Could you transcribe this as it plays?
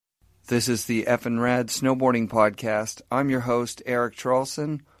This is the Effin' Rad Snowboarding Podcast. I'm your host, Eric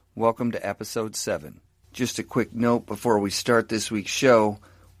Charlson. Welcome to Episode 7. Just a quick note before we start this week's show.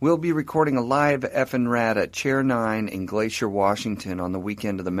 We'll be recording a live Effin' Rad at Chair 9 in Glacier, Washington on the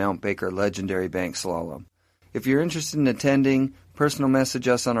weekend of the Mount Baker Legendary Bank Slalom. If you're interested in attending, personal message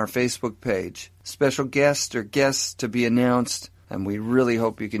us on our Facebook page. Special guests or guests to be announced, and we really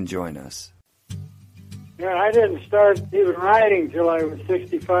hope you can join us. Yeah, I didn't start even riding till I was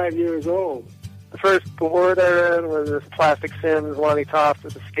 65 years old. The first board I rode was this Plastic Sims Lonnie Toft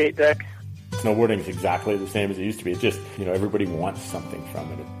with a skate deck. Snowboarding is exactly the same as it used to be. It's just, everybody wants something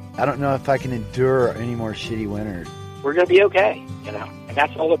from it. I don't know if I can endure any more shitty winters. We're going to be okay, and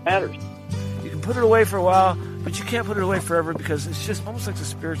that's all that matters. You can put it away for a while, but you can't put it away forever because it's just almost like a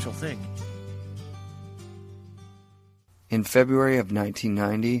spiritual thing. In February of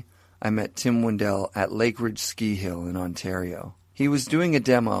 1990, I met Tim Wendell at Lake Ridge Ski Hill in Ontario. He was doing a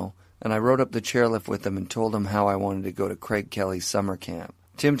demo, and I rode up the chairlift with him and told him how I wanted to go to Craig Kelly's summer camp.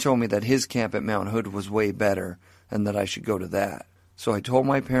 Tim told me that his camp at Mount Hood was way better and that I should go to that. So I told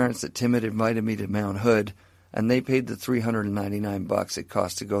my parents that Tim had invited me to Mount Hood, and they paid the $399 it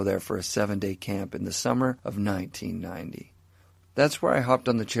cost to go there for a 7-day camp in the summer of 1990. That's where I hopped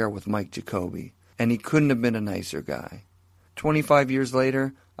on the chair with Mike Jacoby, and he couldn't have been a nicer guy. 25 years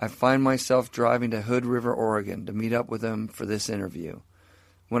later, I find myself driving to Hood River, Oregon to meet up with him for this interview.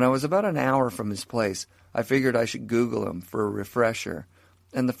 When I was about an hour from his place, I figured I should Google him for a refresher,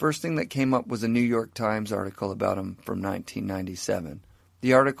 and the first thing that came up was a New York Times article about him from 1997.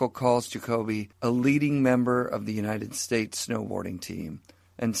 The article calls Jacoby a leading member of the United States snowboarding team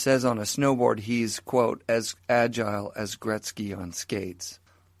and says on a snowboard he's, quote, as agile as Gretzky on skates.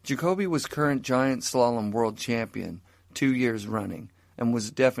 Jacoby was current giant slalom world champion 2 years running, and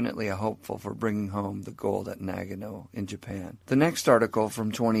was definitely a hopeful for bringing home the gold at Nagano in Japan. The next article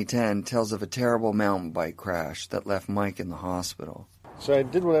from 2010 tells of a terrible mountain bike crash that left Mike in the hospital. So I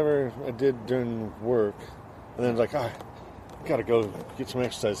did whatever I did during work, and then I was like, I gotta go get some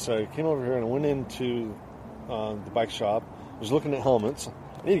exercise. So I came over here and I went into the bike shop. I was looking at helmets.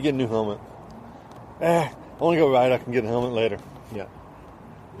 I need to get a new helmet. I want to go ride. I can get a helmet later. Yeah.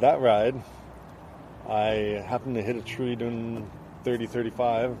 That ride, I happened to hit a tree doing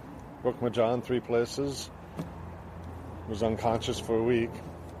 30-35, broke my jaw in 3 places, was unconscious for a week.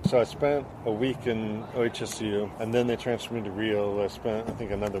 So I spent a week in OHSU, and then they transferred me to Rio. I spent, I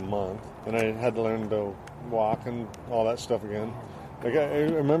think, another month, and I had to learn to walk and all that stuff again. Like I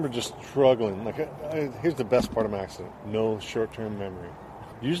remember just struggling. Here's the best part of my accident: no short-term memory.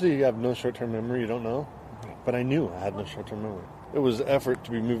 Usually, you have no short-term memory, you don't know, but I knew I had no short-term memory. It was effort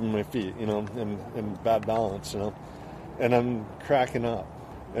to be moving my feet, and bad balance, and I'm cracking up.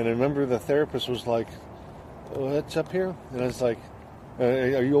 And I remember the therapist was like, "Oh, it's up here," and I was like,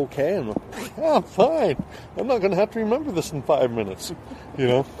 are you okay? And I'm like, yeah, I'm fine. I'm not going to have to remember this in 5 minutes.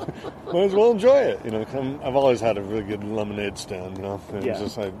 Might as well enjoy it. I've always had a really good lemonade stand. And it's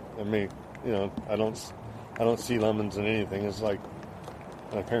just like I don't see lemons in anything. It's like,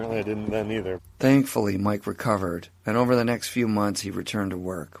 and apparently I didn't then either. Thankfully, Mike recovered, and over the next few months he returned to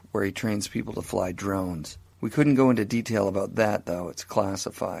work, where he trains people to fly drones. We couldn't go into detail about that, though. It's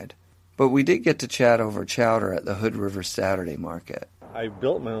classified. But we did get to chat over chowder at the Hood River Saturday Market. I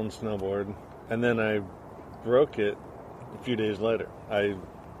built my own snowboard, and then I broke it a few days later. I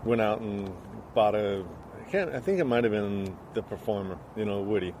went out and bought I think it might have been the Performer,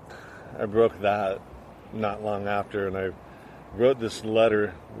 Woody. I broke that not long after, and I wrote this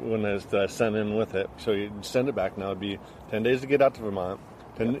letter that I sent in with it. So you send it back now. It'd be 10 days to get out to Vermont.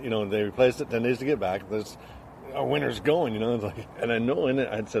 They replaced it, 10 days to get back. Our winter's going, and I know in it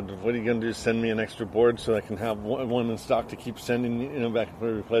I'd said, what are you going to do, send me an extra board so I can have one in stock to keep sending, back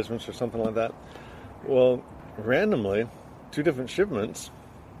for replacements or something like that. Well, randomly, 2 different shipments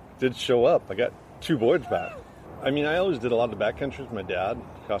did show up. I got 2 boards back. I mean, I always did a lot of backcountry with my dad,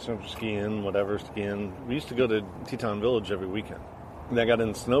 cross-country skiing, whatever, skiing. We used to go to Teton Village every weekend. And I got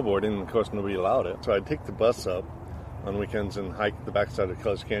into snowboarding, and of course nobody allowed it. So I'd take the bus up on weekends and hike the backside of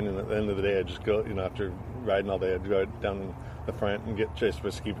Kelly's Canyon. At the end of the day, I'd just go, after riding all day, I'd go down the front and get chased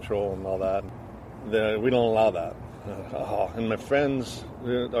by ski patrol and all that. We don't allow that. And my friends,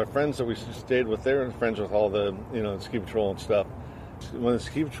 our friends that we stayed with, they were friends with all the, ski patrol and stuff. When the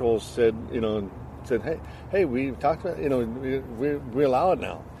ski patrol said, hey, we talked about, we allow it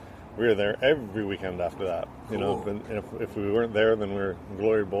now. We were there every weekend after that. Cool. And if we weren't there, then we were in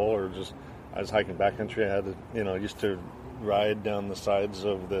Glory Bowl or just, I was hiking backcountry. I had to, used to ride down the sides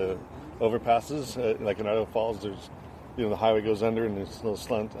of the overpasses, like in Idaho Falls. There's, the highway goes under and there's a little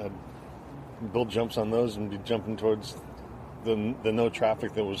slant. I'd build jumps on those and be jumping towards the no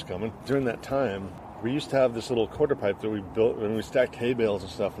traffic that was coming. During that time, we used to have this little quarter pipe that we built when we stacked hay bales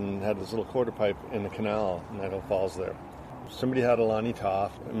and stuff, and had this little quarter pipe in the canal in Idaho Falls there. Somebody had a Lonnie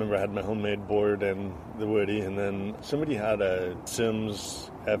Toft. I remember I had my homemade board and the Woody, and then somebody had a Sims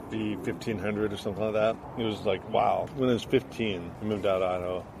FV 1500 or something like that. It was like, wow. When I was 15, I moved out of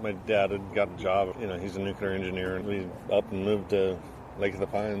Idaho. My dad had got a job. He's a nuclear engineer, and we up and moved to Lake of the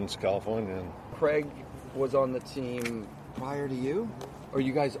Pines, California. Craig was on the team prior to you? Or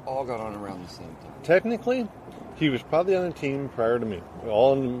you guys all got on around the same time? Technically, he was probably on the team prior to me,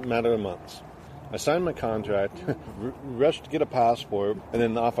 all in a matter of months. I signed my contract, rushed to get a passport, and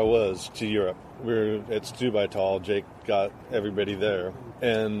then off I was to Europe. We were at Stubaital. Jake got everybody there,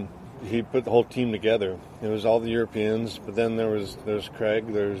 and he put the whole team together. It was all the Europeans, but then there's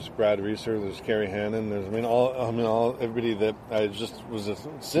Craig, there's Brad Reeser, there's Kerry Hannon, there's everybody that I just was at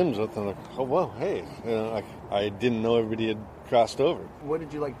Sims with. I'm like, oh wow, hey, I didn't know everybody had crossed over. What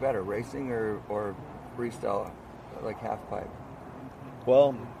did you like better, racing or freestyle, like half pipe?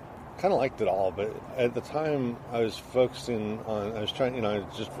 Well, kind of liked it all, but at the time I was focusing on, I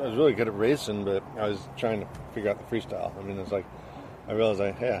was really good at racing, but I was trying to figure out the freestyle. I mean, it's like, I realized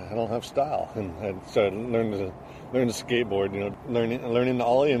I don't have style, and I started learning to skateboard, learning to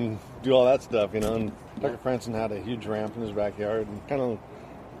ollie and do all that stuff, and Tucker Franson had a huge ramp in his backyard, and kind of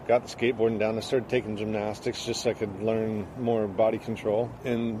got the skateboarding down. I started taking gymnastics just so I could learn more body control.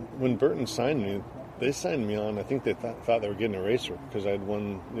 And when Burton signed me, they signed me on. I think they thought they were getting a racer because I'd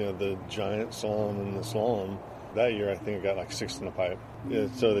won, the giant slalom and the slalom. That year, I think I got like 6th in the pipe. Yeah,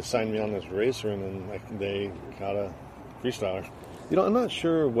 so they signed me on as a racer, and then they got a freestyler. I'm not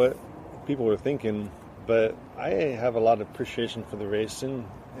sure what people were thinking, but I have a lot of appreciation for the racing,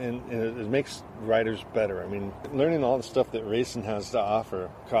 and it makes riders better. I mean, learning all the stuff that racing has to offer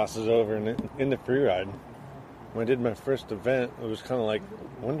crosses over in the free ride. When I did my first event, it was kind of like,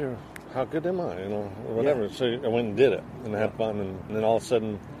 I wonder how good am I, or whatever. Yeah. So I went and did it, and I had fun, and then all of a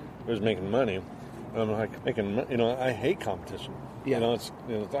sudden, I was making money. And I'm like, I hate competition. Yeah. I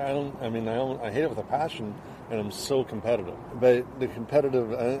hate it with a passion, and I'm so competitive. But the competitive,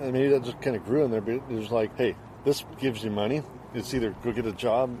 maybe that just kind of grew in there, but it was like, hey, this gives you money. It's either go get a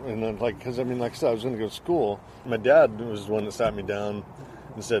job, and then because like I said, I was going to go to school. My dad was the one that sat me down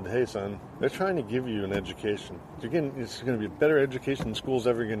and said, hey, son, they're trying to give you an education. It's going to be a better education than school's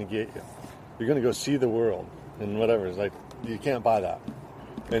ever going to get you. You're going to go see the world and whatever. It's like, you can't buy that.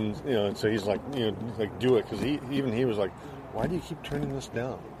 And, so he's like, do it. Because he was like, why do you keep turning this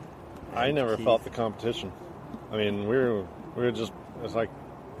down? I never felt the competition. I mean, we were just, it's like,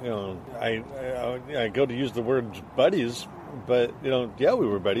 I go to use the word buddies, but, we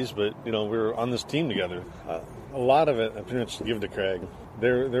were buddies, but, we were on this team together. A lot of it, I pretty much give to Craig.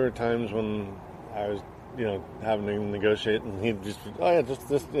 There were times when I was, having to negotiate, and he'd just, just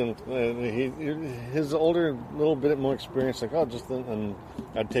this, and his older, little bit more experience, like, and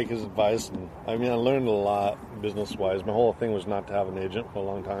I'd take his advice, and I learned a lot business-wise. My whole thing was not to have an agent for a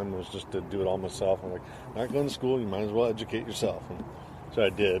long time. It was just to do it all myself. I'm like, not going to school, you might as well educate yourself. And so I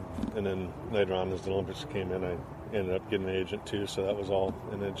did, and then later on, as the Olympics came in, I ended up getting an agent too, so that was all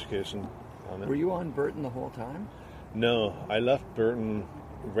in education on it. Were you on Burton the whole time? No, I left Burton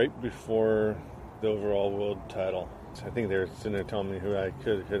right before the overall world title. I think they were sitting there telling me who I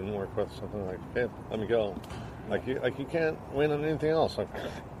couldn't work with, something like, hey, let me go. Like you can't win on anything else. Like,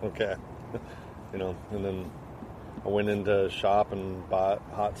 okay. And then I went into a shop and bought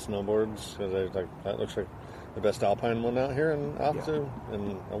hot snowboards, because I was like, that looks like the best alpine one out here in altitude,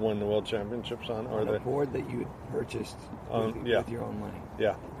 and I won the world championships on a board that you had purchased with your own money.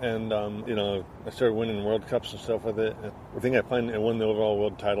 Yeah, and I started winning World Cups and stuff with it. I think I won the overall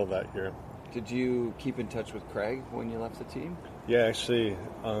world title that year. Did you keep in touch with Craig when you left the team? Yeah, actually,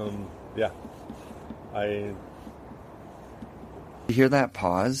 You hear that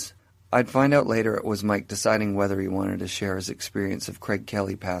pause? I'd find out later it was Mike deciding whether he wanted to share his experience of Craig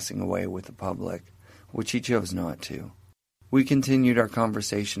Kelly passing away with the public, which he chose not to. We continued our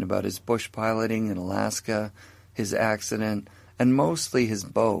conversation about his bush piloting in Alaska, his accident, and mostly his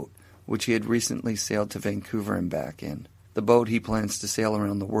boat, which he had recently sailed to Vancouver and back in, the boat he plans to sail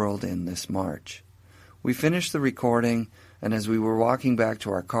around the world in this March. We finished the recording, and as we were walking back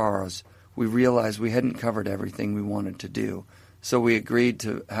to our cars, we realized we hadn't covered everything we wanted to do, so we agreed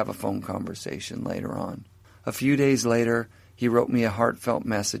to have a phone conversation later on. A few days later, he wrote me a heartfelt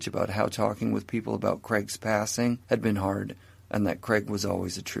message about how talking with people about Craig's passing had been hard, and that Craig was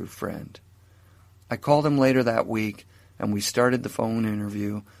always a true friend. I called him later that week, and we started the phone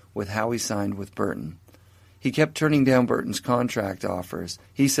interview with how he signed with Burton. He kept turning down Burton's contract offers.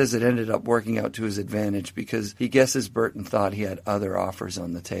 He says it ended up working out to his advantage because he guesses Burton thought he had other offers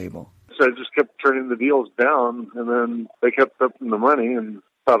on the table. So I just kept turning the deals down, and then they kept upping the money and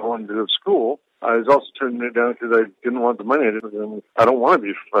thought I wanted to go to school. I was also turning it down because I didn't want the money. I don't want to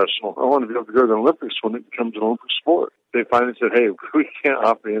be a professional. I want to be able to go to the Olympics when it becomes an Olympic sport. They finally said, hey, we can't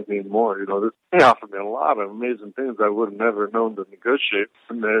offer you anything more. They offered me a lot of amazing things I would have never known to negotiate.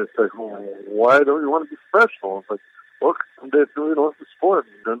 And they said, well, why don't you want to be professional? It's like, well, someday it's really an Olympic sport,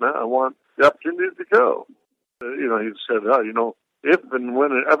 and I want the opportunity to go. He said, if and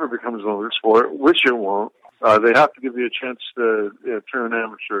when it ever becomes an Olympic sport, which it won't, they have to give you a chance to turn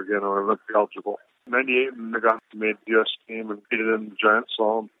amateur again or Olympic eligible. In 98, and Nagano made the U.S. team and competed in the giant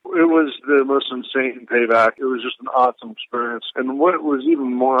slalom. It was the most insane payback. It was just an awesome experience. And what was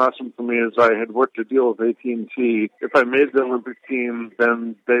even more awesome for me is I had worked a deal with AT&T. If I made the Olympic team,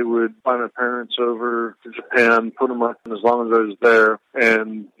 then they would fly my parents over to Japan, put them up as long as I was there,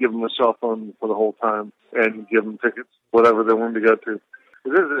 and give them a cell phone for the whole time, and give them tickets, whatever they wanted to go to. It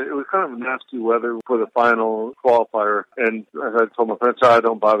was kind of nasty weather for the final qualifier, and as I told my friends,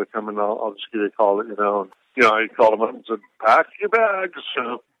 don't bother coming, I'll just give you a call, I called them up and said, pack your bags.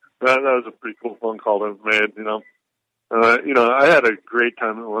 That was a pretty cool phone call to have made, I had a great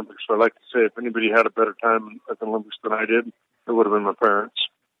time at the Olympics, so I'd like to say if anybody had a better time at the Olympics than I did, it would have been my parents.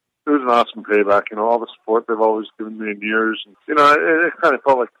 It was an awesome payback, all the support they've always given me in years. And, it kind of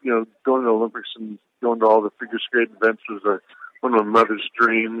felt like, going to the Olympics and going to all the figure skating events was one of my mother's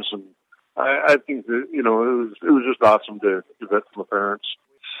dreams, and I think that, it was just awesome to give that to my parents.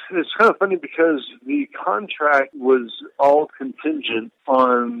 It's kind of funny because the contract was all contingent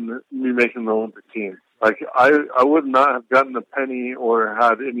on me making the Olympic team. Like, I would not have gotten a penny or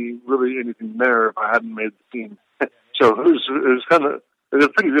had anything there if I hadn't made the team. So it was a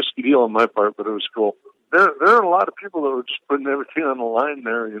pretty risky deal on my part, but it was cool. There are a lot of people that were just putting everything on the line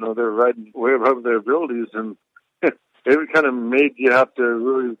there. They were riding way above their abilities, and it kind of made you have to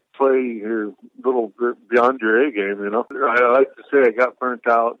really play your little bit beyond your A game, I like to say I got burnt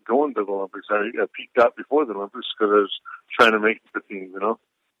out going to the Olympics. I peaked out before the Olympics because I was trying to make the team,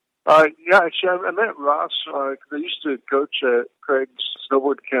 Actually, I met Ross because I used to coach at Craig's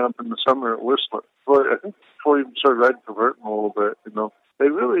snowboard camp in the summer at Whistler. I think before he even started riding for Burton a little bit, They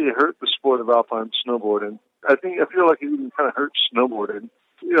really hurt the sport of alpine snowboarding. I feel like it even kind of hurt snowboarding.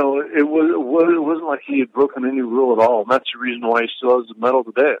 It wasn't like he had broken any rule at all, and that's the reason why he still has the medal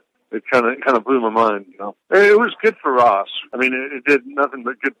today. It kind of blew my mind, It was good for Ross. I mean, it did nothing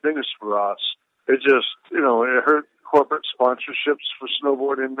but good things for Ross. It just, it hurt corporate sponsorships for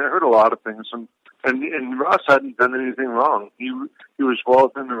snowboarding. It hurt a lot of things, and Ross hadn't done anything wrong. He was well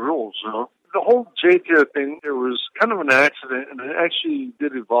within the rules, The whole J-Tier thing, it was kind of an accident, and it actually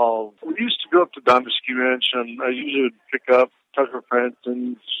did evolve. We used to go up to Donner Ski Ranch, and I usually would pick up Tucker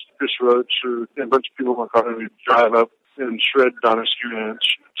Franton, Chris Roach, or a bunch of people in my car, and we'd drive up and shred Donner Ski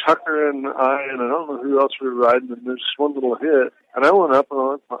Ranch. Tucker and I don't know who else we were riding, and there's just one little hit, and I went up and I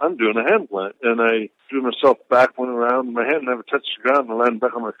went, I'm doing a hand plant, and I threw myself back, went around, and my hand never touched the ground, and I landed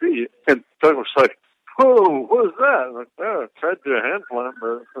back on my feet, and Tucker was like, whoa, what was that? I'm like, I tried to do a hand plant,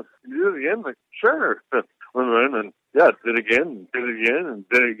 but you do it again? I'm like, sure. Went in and, did it again,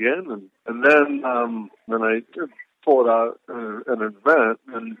 and then I pulled out an event,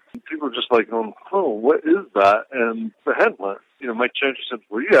 and people were just like, oh, what is that? And the hand plant. Mike Chantry said,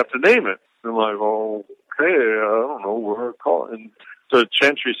 well, you have to name it. And I'm like, oh, okay, I don't know what to call it. And so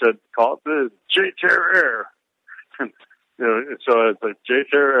Chantry said, call it the J-Tier Air. So I was like,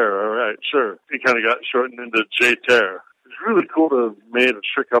 J-Tier Air, all right, sure. He kind of got shortened into J-Tier. It's really cool to have made a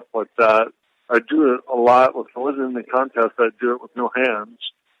trick up like that. I do it a lot. If I wasn't in the contest, I'd do it with no hands.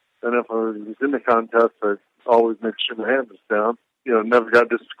 And if I was in the contest, I'd always make sure the hand was down. Never got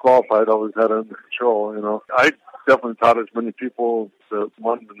disqualified, always had it under control, I definitely taught as many people that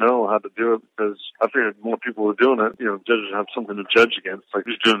wanted to know how to do it because I figured more people were doing it, judges have something to judge against, like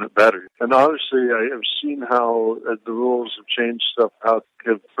who's doing it better. And obviously I have seen how, as the rules have changed stuff, how it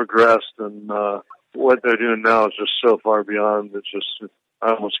have progressed, and what they're doing now is just so far beyond. It's just,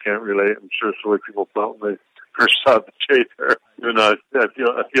 I almost can't relate. I'm sure it's the way people felt when they first saw the J-Tier. I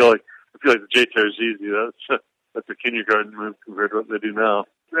feel like the J-Tier is easy. That's a kindergarten move compared to what they do now.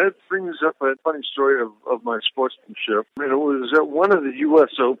 That brings up a funny story of my sportsmanship. I mean, it was at one of the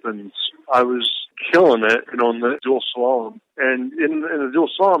U.S. Opens. I was killing it, on the dual slalom. And in the dual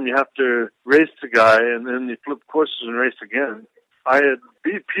slalom, you have to race the guy, and then you flip courses and race again. I had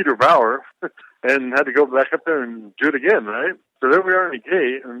beat Peter Bauer and had to go back up there and do it again, right? So there we are in the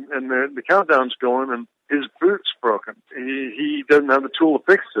gate, and the countdown's going, and his boot's broken. He doesn't have the tool to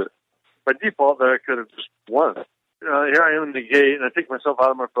fix it. by default, there I could have just won. Here I am in the gate, and I take myself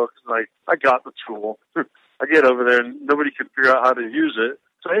out of my focus, and I got the tool. I get over there, and nobody could figure out how to use it.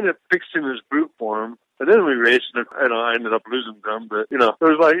 So I ended up fixing his boot for him. And then we raced, and I ended up losing them. But, it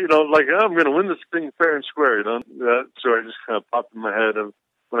was like, I'm going to win this thing fair and square, That story just kind of popped in my head of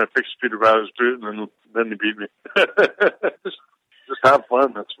when I fixed Peter Bowers' boot, and then he beat me. Just have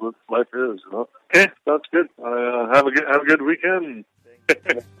fun. That's what life is, Okay, that's good. Have a good weekend.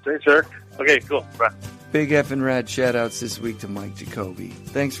 Thanks, Eric. Okay, cool. Bye. Big effing rad shout-outs this week to Mike Jacoby.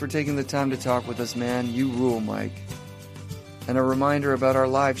 Thanks for taking the time to talk with us, man. You rule, Mike. And a reminder about our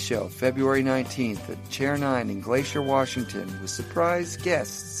live show, February 19th at Chair 9 in Glacier, Washington, with surprise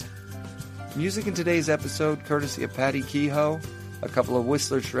guests. Music in today's episode, courtesy of Patty Kehoe, a couple of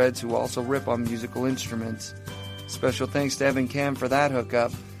Whistler shreds who also rip on musical instruments. Special thanks to Evan Cam for that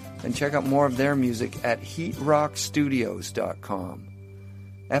hookup, and check out more of their music at heatrockstudios.com.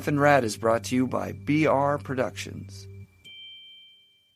 Effin' Rad is brought to you by BR Productions.